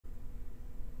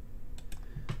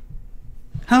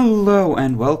Hello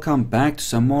and welcome back to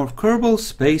some more Kerbal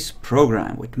Space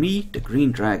Program with me, the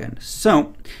Green Dragon.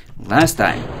 So, last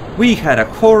time we had a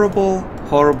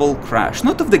horrible crash.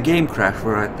 Not of the game crash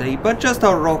variety, but just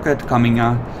our rocket coming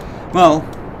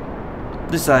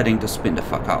deciding to spin the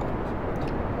fuck out.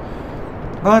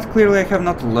 But clearly I have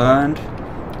not learned,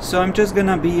 so I'm just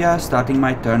gonna be starting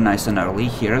my turn nice and early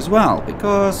here as well,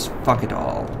 because fuck it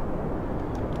all.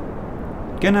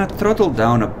 Gonna throttle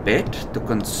down a bit to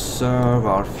conserve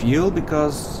our fuel,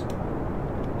 because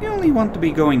we only want to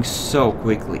be going so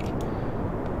quickly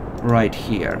right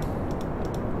here.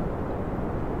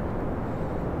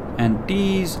 And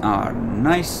these are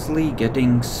nicely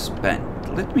getting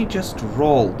spent. Let me just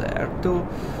roll there to,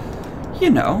 you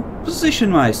know,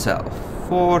 position myself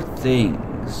for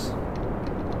things.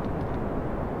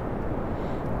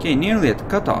 Okay, nearly at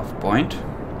cutoff point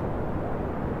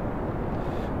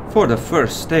for the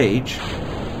first stage.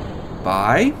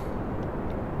 Bye.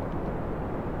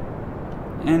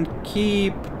 And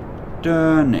keep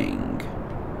turning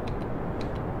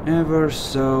ever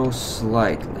so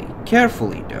slightly.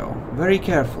 Carefully though, very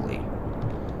carefully.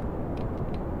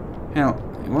 Hell,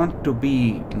 I want to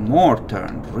be more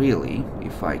turned really,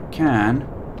 if I can.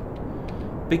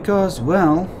 Because,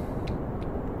 well,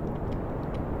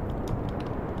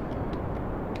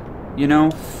 you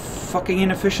know, fucking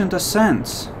inefficient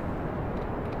ascents.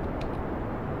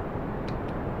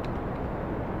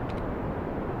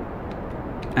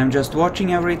 I'm just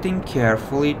watching everything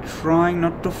carefully, trying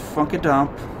not to fuck it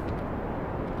up.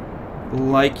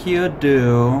 Like you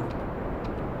do.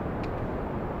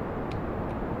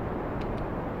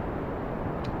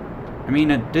 I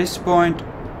mean, at this point,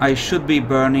 I should be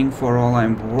burning for all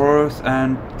I'm worth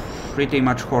and pretty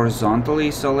much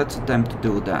horizontally, so let's attempt to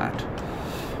do that.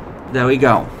 There we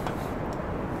go.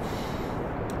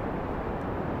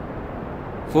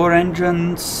 4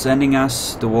 engines sending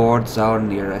us towards our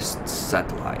nearest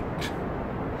satellite.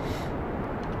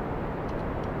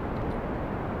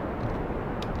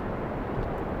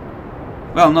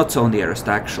 Well, not so nearest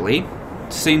actually,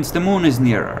 since the moon is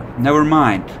nearer. Never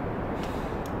mind.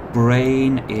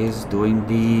 Brain is doing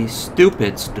the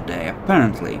stupids today,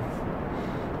 apparently.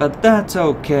 But that's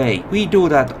okay. We do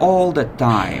that all the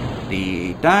time.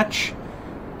 Detach.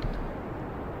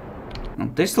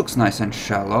 Well, this looks nice and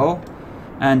shallow.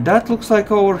 And that looks like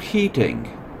overheating.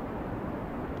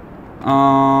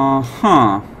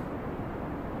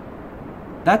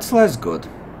 That's less good.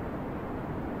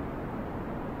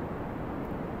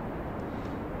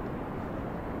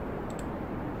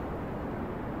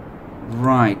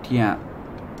 Right, yeah.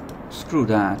 Screw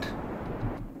that.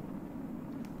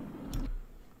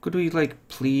 Could we, like,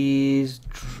 please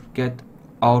get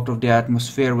out of the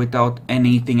atmosphere without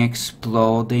anything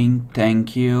exploding?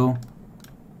 Thank you.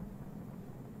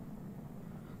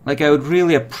 Like, I would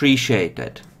really appreciate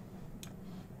it.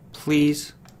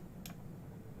 Please.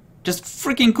 Just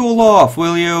freaking cool off,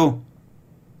 will you?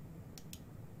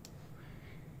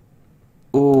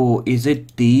 Oh, is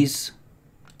it these?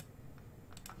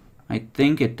 I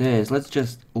think it is. Let's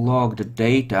just log the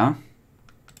data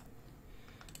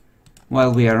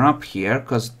while we are up here,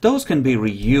 because those can be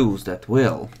reused at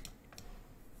will.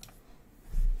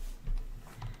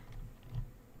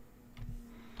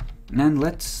 And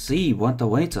let's see what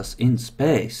awaits us in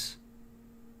space.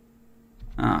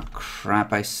 Ah,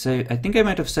 crap, I think I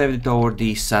might have saved it over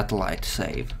the satellite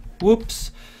save.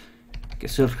 Whoops.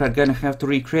 Guess we're gonna have to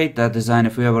recreate that design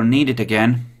if we ever need it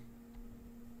again.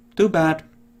 Too bad.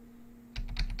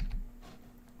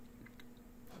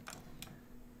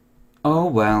 Oh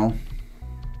well.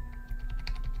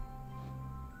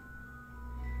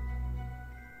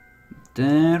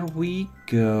 There we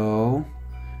go.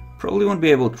 Probably won't be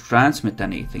able to transmit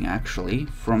anything actually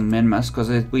from Minmus, because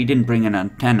we didn't bring an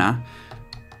antenna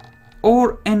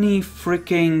or any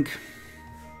freaking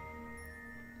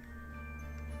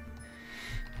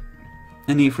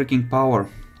power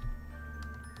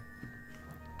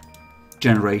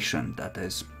generation, that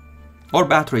is, or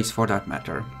batteries for that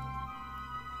matter.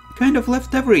 Kind of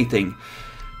left everything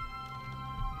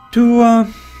to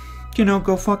you know,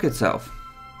 go fuck itself.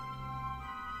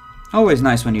 Always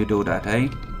nice when you do that, eh?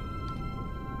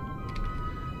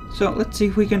 So let's see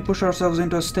if we can push ourselves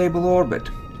into a stable orbit.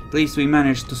 At least we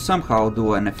managed to somehow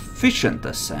do an efficient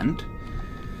ascent.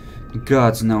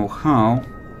 Gods know how.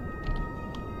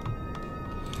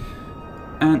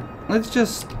 And let's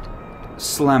just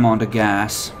slam on the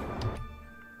gas.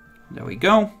 There we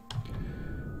go.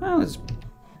 Well, it's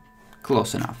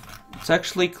close enough. It's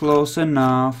actually close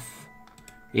enough.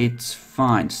 It's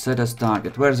fine. Set as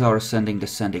target. Where's our ascending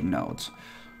descending nodes?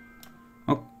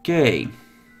 Okay.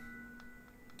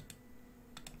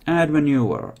 Add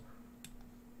maneuver.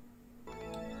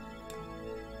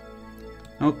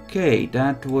 Okay,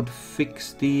 that would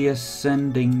fix the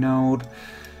ascending node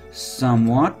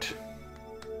somewhat.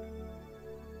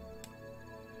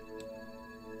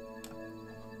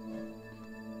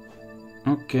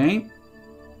 Okay.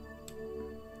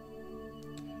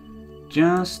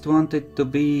 Just want it to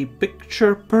be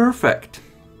picture perfect.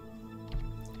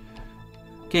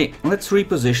 Okay, let's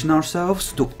reposition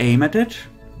ourselves to aim at it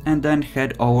and then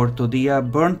head over to the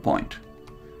burn point.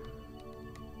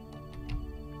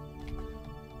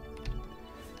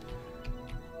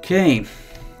 Okay,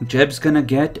 Jeb's gonna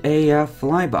get a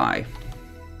flyby.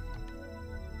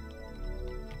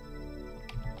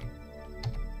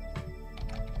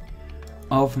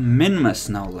 Of Minmus,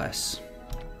 no less.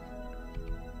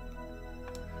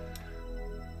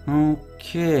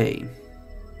 Okay.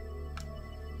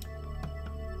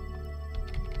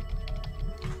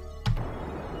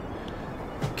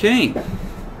 Okay.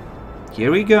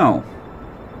 Here we go.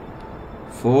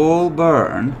 Full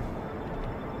burn.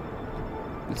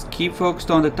 Let's keep focused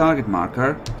on the target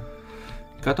marker.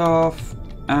 Cut off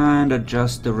and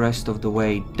adjust the rest of the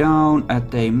way down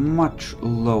at a much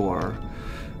lower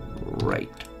rate.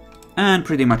 And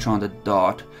pretty much on the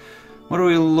dot. What are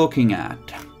we looking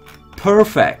at?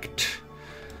 Perfect!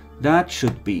 That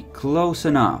should be close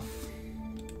enough.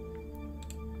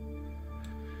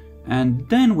 And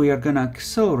then we are gonna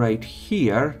accelerate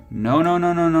here. No, no,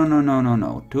 no, no, no, no, no, no,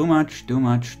 no. Too much, too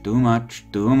much, too much,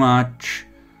 too much.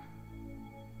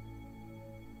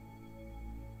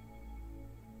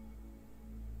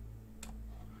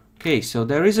 Okay, so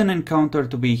there is an encounter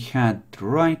to be had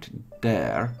right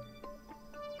there.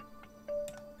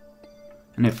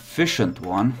 An efficient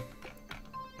one.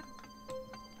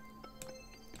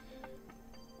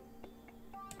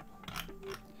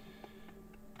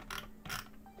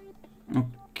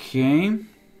 Okay.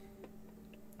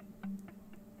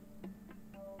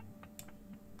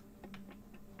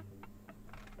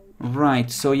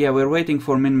 Right, so yeah, we're waiting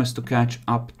for Minmus to catch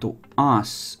up to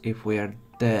us if we are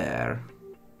there.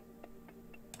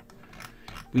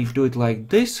 We do it like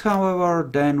this, however,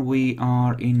 then we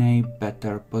are in a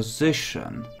better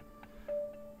position.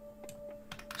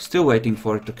 Still waiting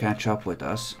for it to catch up with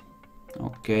us.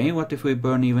 Okay, what if we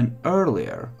burn even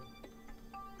earlier?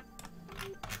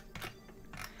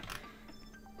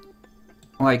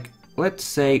 Like, let's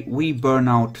say we burn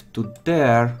out to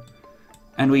there,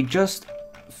 and we just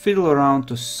fiddle around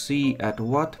to see at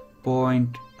what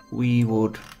point we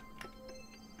would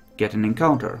get an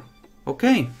encounter.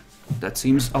 Okay, that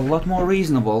seems a lot more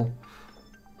reasonable.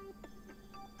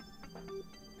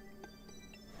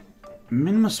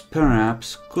 Minmus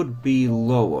perhaps could be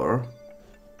lower.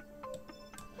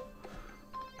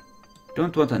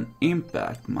 Don't want an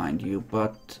impact, mind you,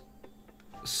 but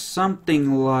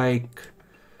something like...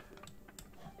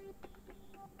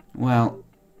 Well,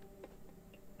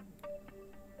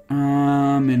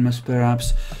 Minmus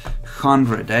perhaps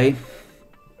 100, eh?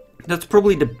 That's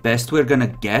probably the best we're gonna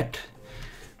get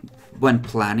when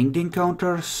planning the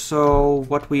encounter, so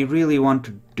what we really want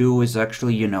to do is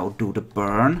actually, you know, do the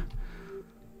burn.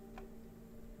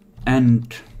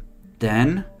 And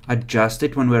then adjust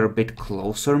it when we're a bit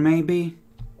closer, maybe?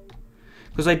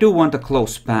 Because I do want a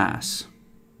close pass.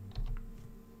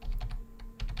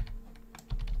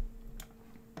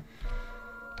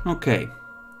 Okay.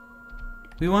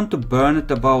 We want to burn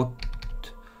at about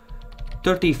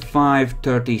 30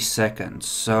 seconds,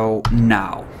 so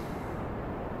now.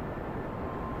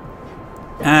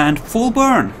 And full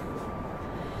burn!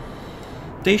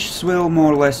 This will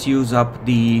more or less use up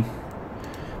the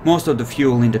most of the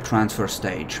fuel in the transfer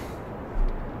stage.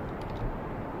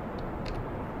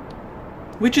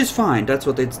 Which is fine, that's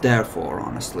what it's there for,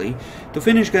 honestly. To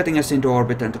finish getting us into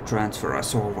orbit and to transfer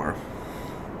us over.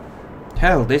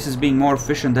 Hell, this is being more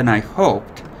efficient than I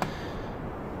hoped.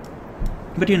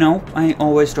 But you know, I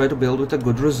always try to build with a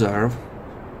good reserve.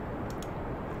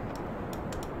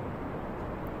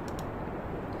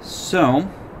 So...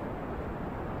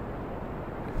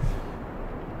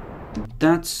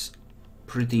 that's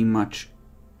pretty much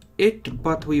it,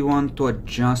 but we want to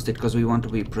adjust it because we want to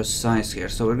be precise here.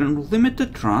 So we're going to limit the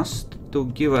thrust to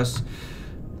give us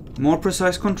more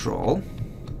precise control.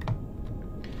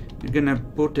 We're going to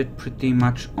put it pretty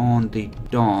much on the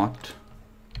dot,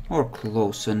 or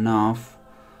close enough.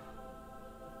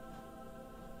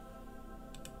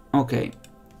 Okay.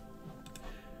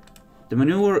 The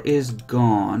maneuver is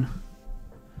gone.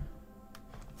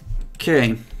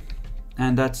 Okay.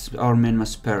 And that's our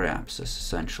Minmus periapsis,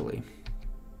 essentially.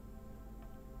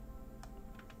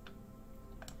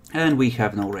 And we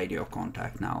have no radio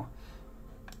contact now.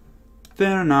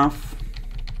 Fair enough.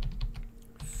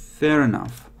 Fair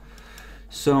enough.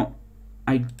 So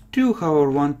I do,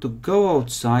 however, want to go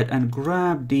outside and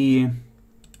grab the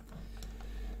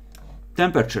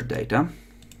temperature data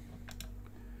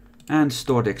and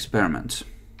store the experiments.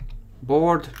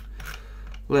 Board,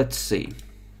 let's see.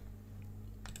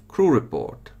 Crew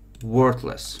report,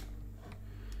 worthless.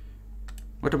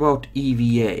 What about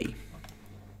EVA?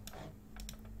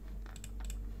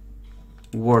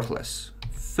 Worthless.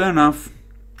 Fair enough.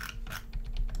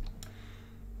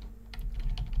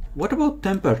 What about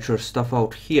temperature stuff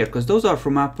out here? Because those are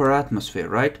from upper atmosphere,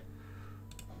 right?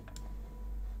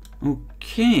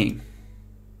 Okay.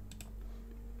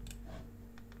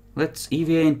 Let's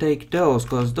EVA and take those,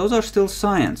 because those are still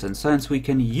science, and science we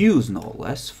can use no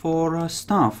less for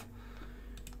stuff.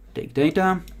 Take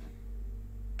data.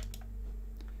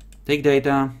 Take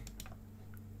data.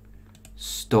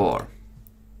 Store.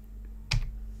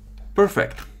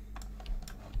 Perfect.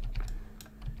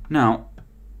 Now,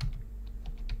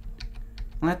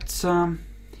 let's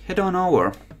head on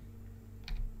over.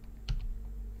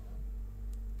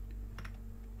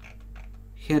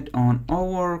 Head on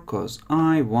over, cause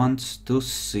I want to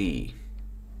see.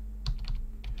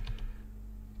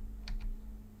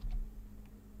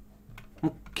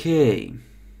 Okay.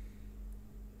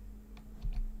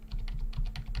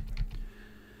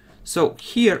 So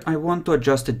here I want to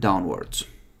adjust it downwards.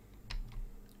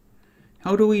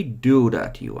 How do we do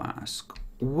that, you ask?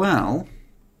 Well,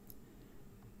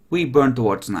 we burn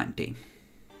towards 90,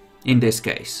 in this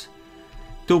case,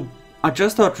 to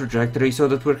adjust our trajectory so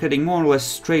that we're heading more or less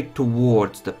straight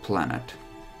towards the planet.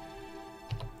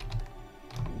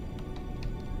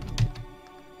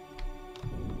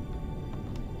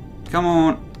 Come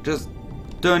on, just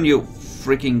turn, you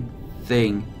freaking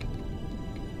thing.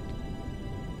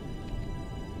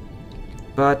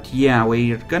 But yeah,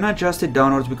 we're gonna adjust it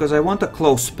downwards because I want a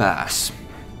close pass.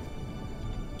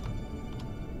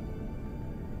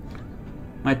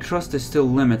 My trust is still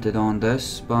limited on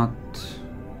this, but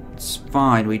it's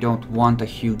fine. We don't want a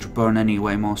huge burn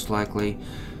anyway, most likely.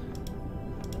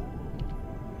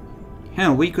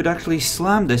 Hell, we could actually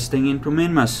slam this thing into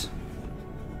Minmus.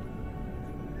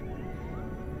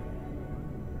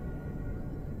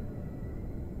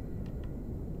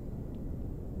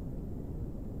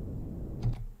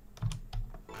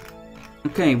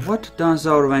 Okay, what does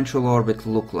our eventual orbit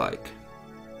look like?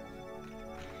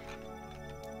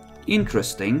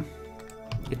 Interesting.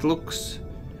 It looks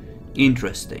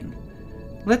interesting.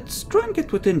 Let's try and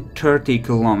get within 30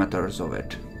 kilometers of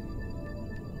it.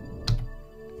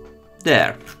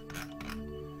 There.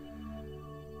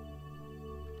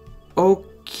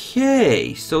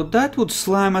 Okay, so that would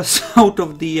slam us out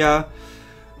of the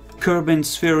Kerbal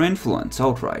sphere influence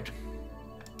outright.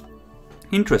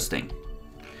 Interesting.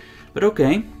 But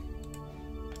okay.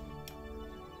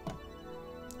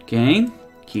 Okay,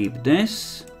 keep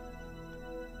this.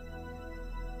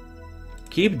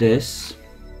 Keep this.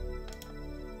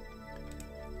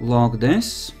 Log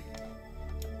this.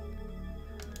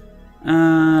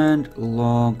 And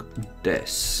log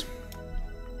this.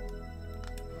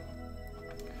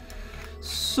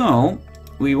 So,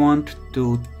 we want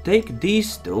to take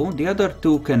these two. The other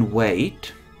two can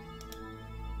wait.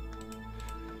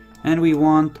 And we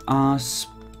want a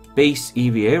space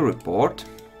EVA report.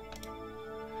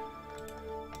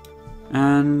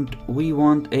 And we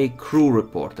want a crew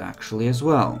report actually as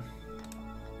well.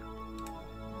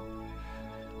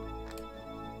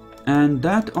 And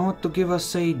that ought to give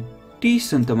us a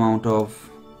decent amount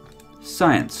of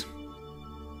science.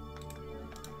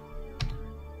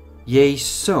 Yay,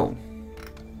 so.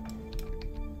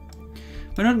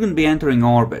 We're not going to be entering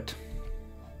orbit.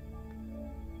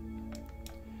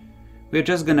 We're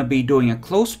just gonna be doing a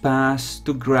close pass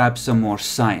to grab some more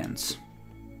science.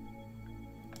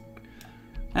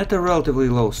 At a relatively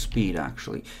low speed,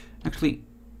 actually. Actually,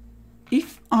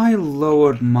 if I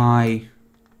lowered my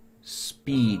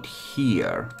speed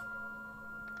here,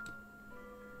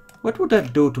 what would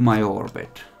that do to my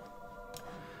orbit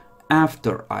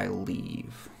after I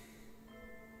leave?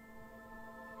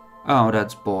 Oh,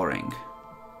 that's boring.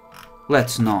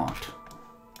 Let's not.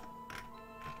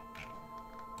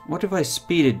 What if I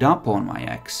speed it up on my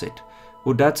exit?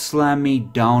 Would that slam me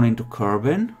down into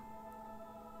Kerbal?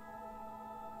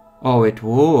 Oh, it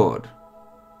would.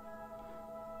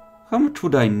 How much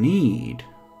would I need?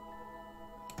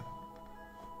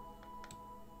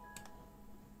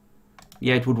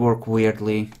 Yeah, it would work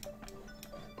weirdly.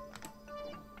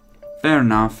 Fair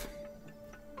enough.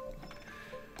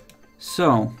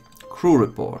 So, crew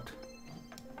report.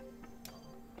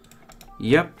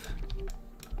 Yep.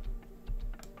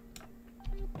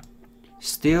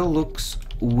 Still looks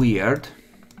weird.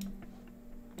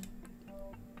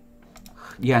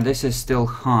 Yeah, this is still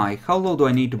high. How low do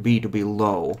I need to be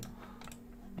low?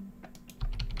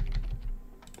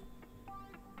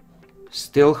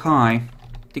 Still high.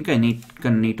 I think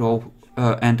gonna need to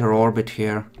enter orbit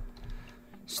here.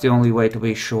 It's the only way to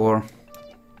be sure.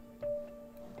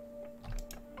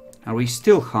 Are we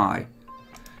still high?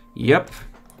 Yep.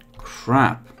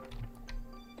 Crap.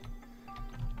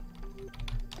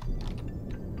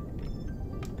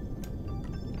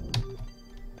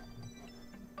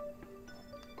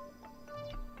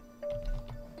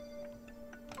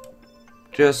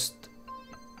 Just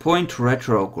point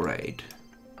retrograde.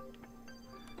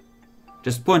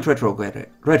 Just point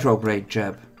retrograde,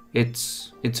 Jeb.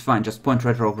 It's fine. Just point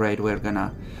retrograde. We're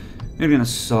gonna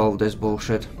solve this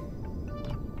bullshit.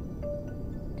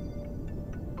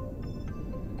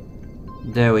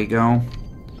 There we go.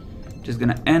 Just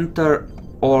gonna enter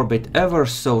orbit ever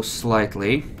so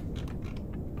slightly.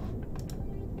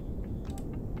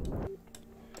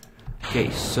 Okay,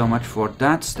 so much for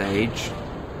that stage.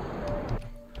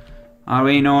 Are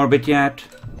we in orbit yet?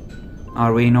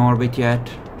 Are we in orbit yet?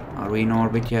 Are we in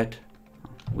orbit yet?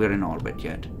 We're in orbit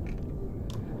yet.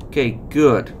 Okay,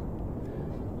 good.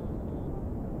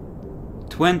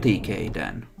 20k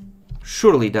then.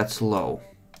 Surely that's low.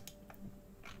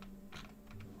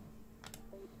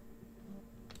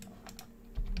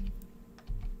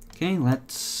 Okay,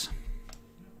 let's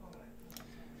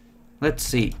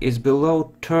see. Is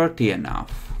below 30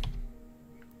 enough?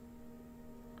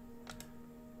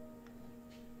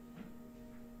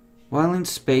 While in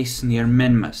space near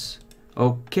Minmus.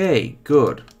 Okay,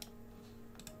 good.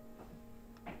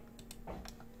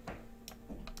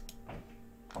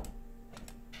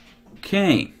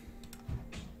 Okay.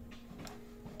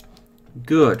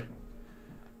 Good.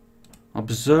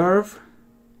 Observe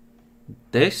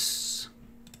this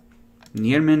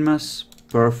near Minmus.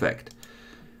 Perfect.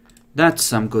 That's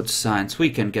some good science. We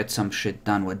can get some shit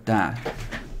done with that.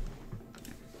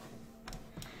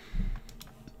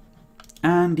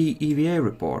 And the EVA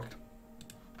report.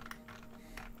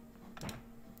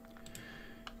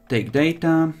 Take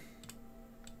data.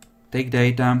 Take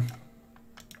data.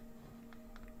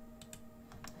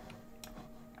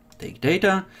 Take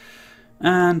data.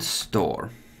 And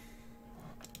store.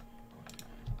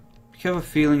 I have a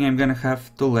feeling I'm gonna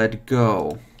have to let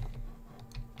go.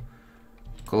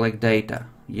 Collect data.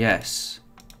 Yes.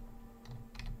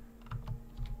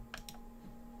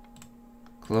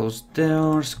 Close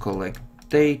doors. Collect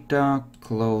data.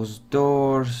 Close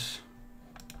doors.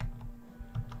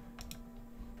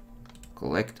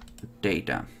 Collect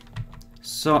data.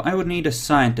 So I would need a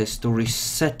scientist to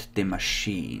reset the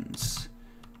machines.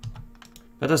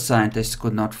 But a scientist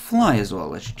could not fly as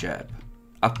well as Jeb.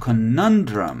 A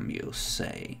conundrum, you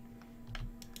say?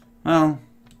 Well,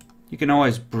 you can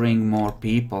always bring more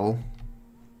people,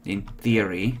 in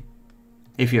theory,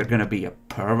 if you're gonna be a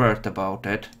pervert about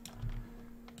it.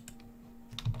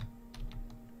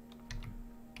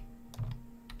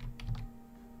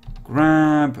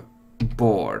 Grab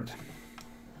board.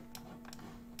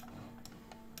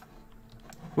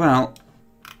 Well,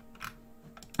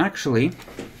 actually,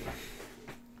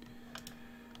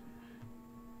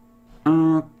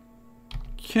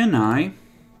 can I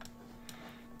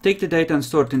take the data and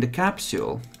store it in the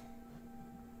capsule?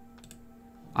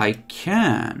 I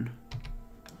can.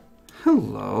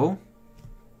 Hello.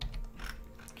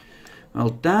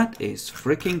 Well, that is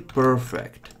freaking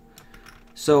perfect.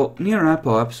 So, near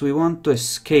Apoapse, we want to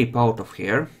escape out of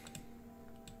here.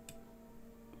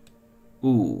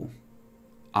 Ooh.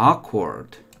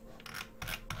 Awkward.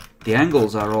 The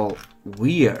angles are all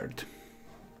weird.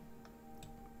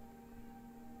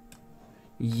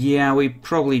 Yeah, we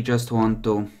probably just want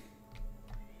to...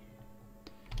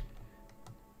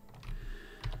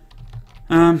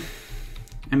 I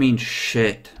mean,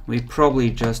 shit. We probably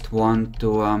just want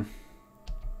to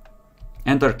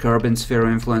enter Kerbal Sphere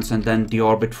of Influence and then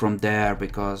deorbit from there,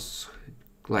 because...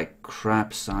 like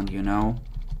crap, son, you know?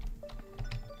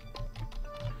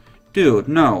 Dude,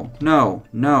 no, no,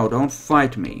 no, don't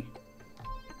fight me.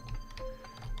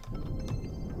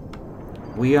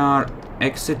 We are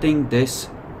exiting this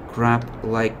crap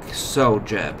like so,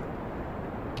 Jeb.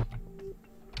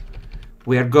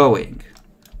 We are going.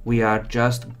 We are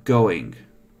just going.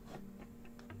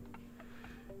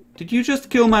 Did you just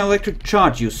kill my electric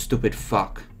charge, you stupid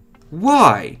fuck?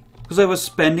 Why? Because I was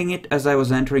spending it as I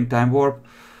was entering Time Warp?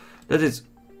 That is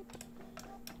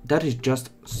just...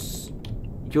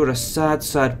 You're a sad,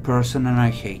 sad person and I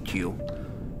hate you.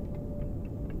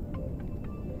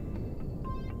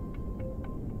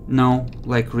 No,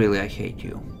 like really, I hate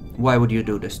you. Why would you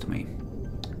do this to me?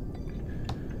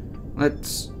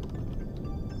 Let's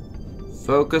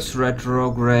Focus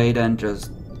retrograde and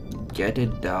just get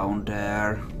it down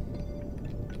there.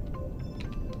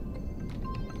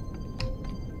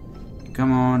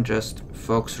 Come on, just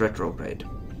focus retrograde.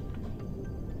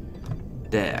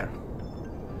 There.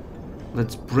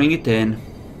 Let's bring it in.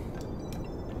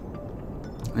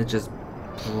 Let's just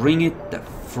bring it the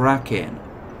frack in.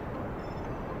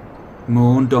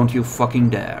 Moon, don't you fucking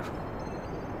dare.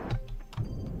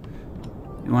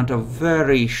 You want a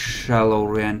very shallow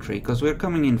re-entry, because we're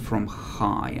coming in from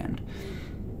high, and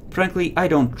frankly, I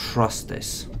don't trust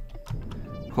this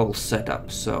whole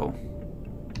setup, so...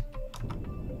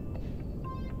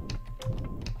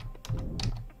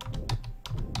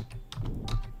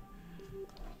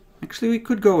 Actually, we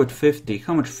could go with 50.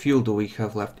 How much fuel do we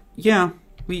have left? Yeah,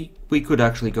 we could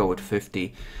actually go with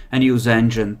 50 and use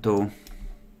engine to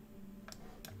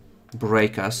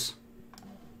break us.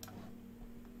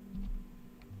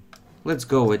 Let's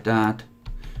go with that.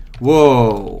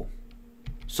 Whoa!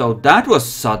 So that was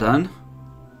sudden.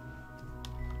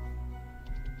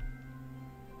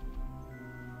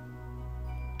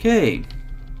 Okay.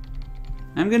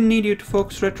 I'm gonna need you to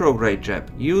focus retrograde,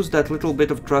 Jeb. Use that little bit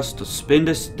of thrust to spin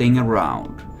this thing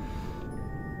around.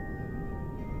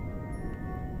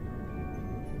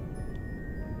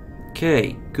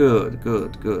 Okay, good.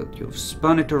 You've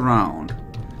spun it around.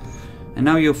 And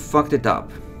now you've fucked it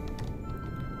up.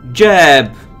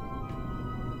 Jeb!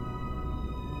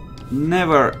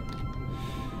 Never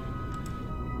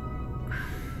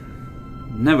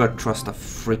trust a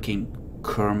freaking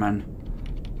Kerman.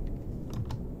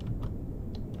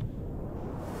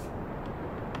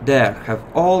 There, have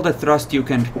all the thrust you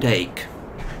can take.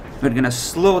 We're gonna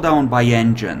slow down by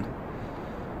engine.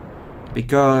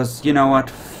 Because, you know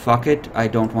what, fuck it, I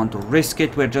don't want to risk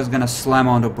it, we're just gonna slam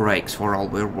on the brakes for all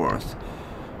we're worth.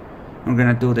 We're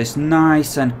gonna do this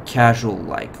nice and casual,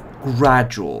 like,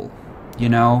 gradual, you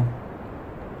know?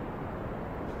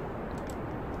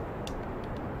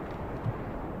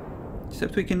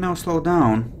 Except we can now slow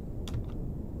down.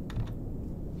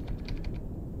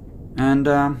 And,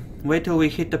 wait till we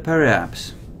hit the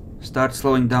periapse. Start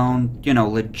slowing down, you know,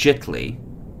 legitly.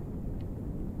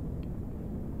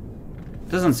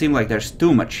 Doesn't seem like there's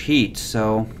too much heat,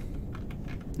 so...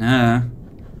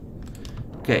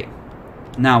 Okay.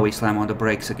 Now we slam on the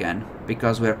brakes again,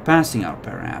 because we're passing our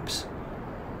periapse.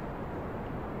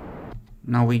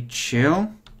 Now we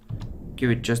chill.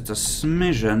 Give it just a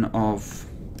smidgen of...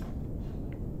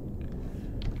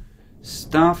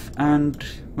 stuff, and...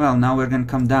 well, now we're gonna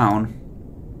come down.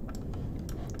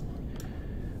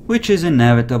 Which is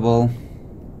inevitable.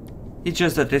 It's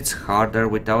just that it's harder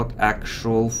without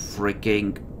actual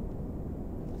freaking...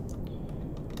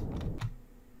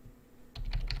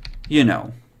 you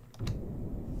know...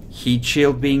 heat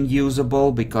shield being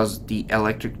usable because the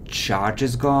electric charge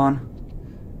is gone.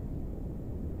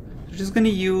 We're just gonna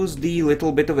use the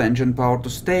little bit of engine power to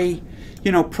stay,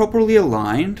 you know, properly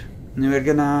aligned. And we're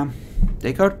gonna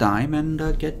take our time and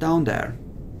get down there.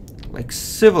 Like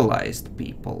civilized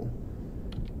people.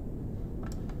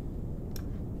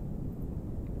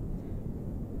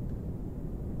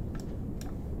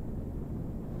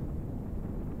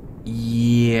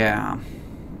 Yeah.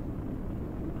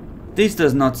 This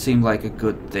does not seem like a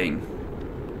good thing.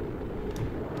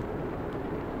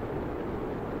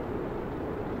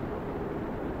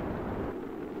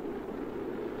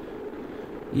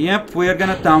 Yep, we're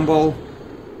gonna tumble.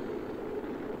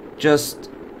 Just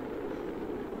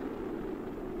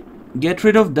get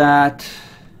rid of that.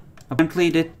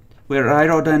 Apparently we're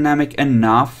aerodynamic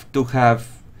enough to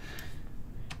have,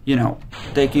 you know,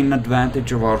 taking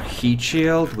advantage of our heat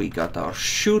shield. We got our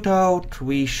shootout.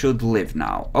 We should live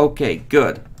now. Okay,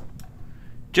 good.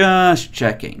 Just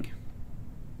checking.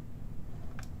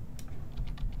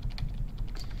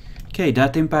 Okay,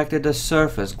 that impacted the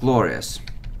surface. Glorious.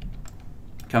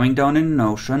 Coming down in an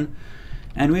ocean.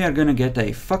 And we are gonna get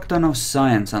a fuck ton of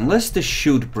science unless the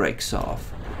chute breaks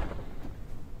off.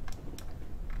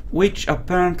 Which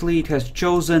apparently it has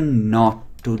chosen not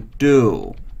to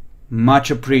do.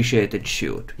 Much appreciated,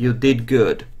 chute. You did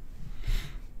good.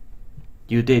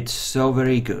 You did so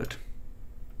very good.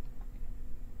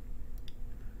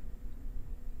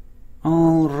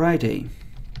 Alrighty.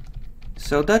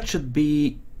 So that should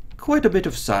be quite a bit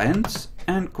of science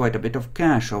and quite a bit of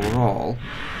cash overall.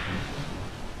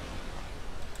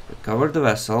 Recover the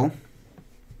vessel.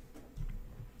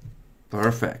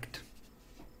 Perfect.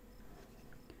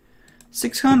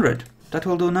 600. That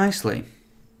will do nicely.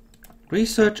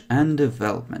 Research and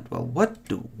development. Well, what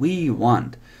do we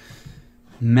want?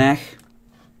 Mech.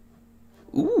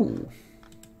 Ooh.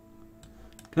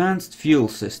 Advanced fuel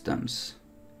systems.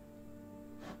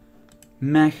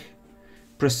 Mech.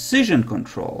 Precision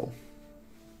control.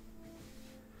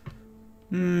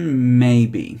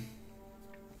 Maybe.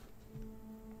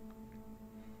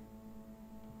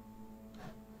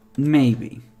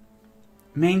 Maybe.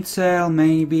 Mainsail,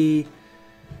 maybe.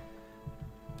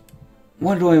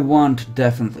 What do I want?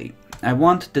 Definitely. I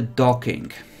want the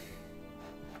docking.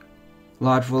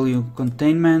 Large volume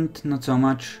containment, not so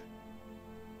much.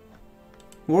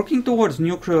 Working towards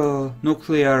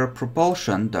nuclear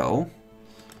propulsion, though.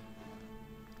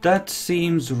 That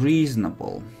seems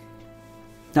reasonable.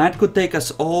 That could take us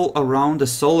all around the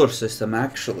solar system,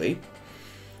 actually.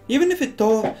 Even if it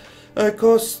all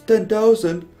costs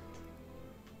 10,000.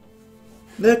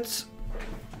 That's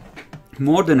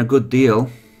more than a good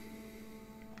deal.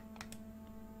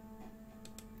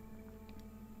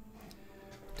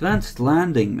 Advanced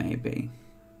landing, maybe.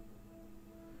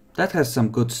 That has some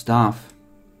good stuff.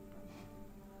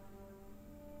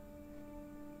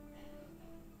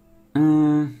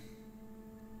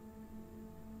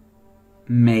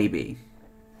 Maybe.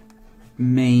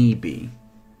 Maybe.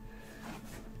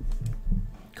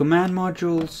 Command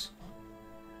modules?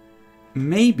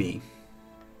 Maybe.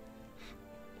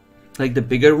 Like the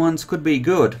bigger ones could be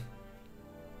good.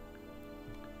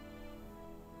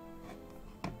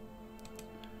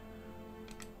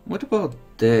 What about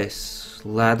this?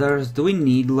 Ladders? Do we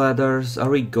need ladders? Are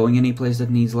we going any place that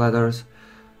needs ladders?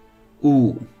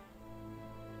 Ooh.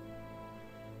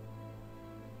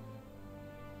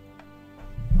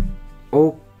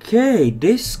 Okay,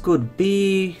 this could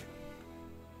be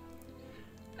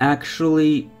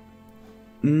actually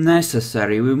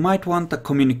necessary. We might want a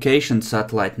communication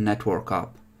satellite network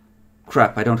up.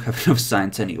 Crap, I don't have enough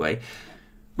science anyway.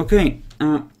 Okay,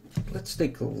 let's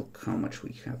take a look how much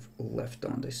we have left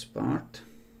on this part.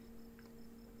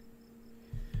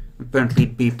 Apparently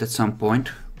it beeped at some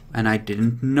point, and I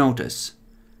didn't notice.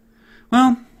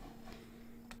 Well,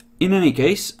 in any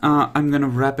case, I'm gonna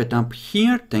wrap it up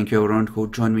here. Thank you everyone who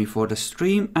joined me for the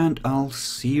stream, and I'll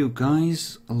see you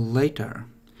guys later.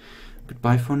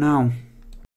 Goodbye for now.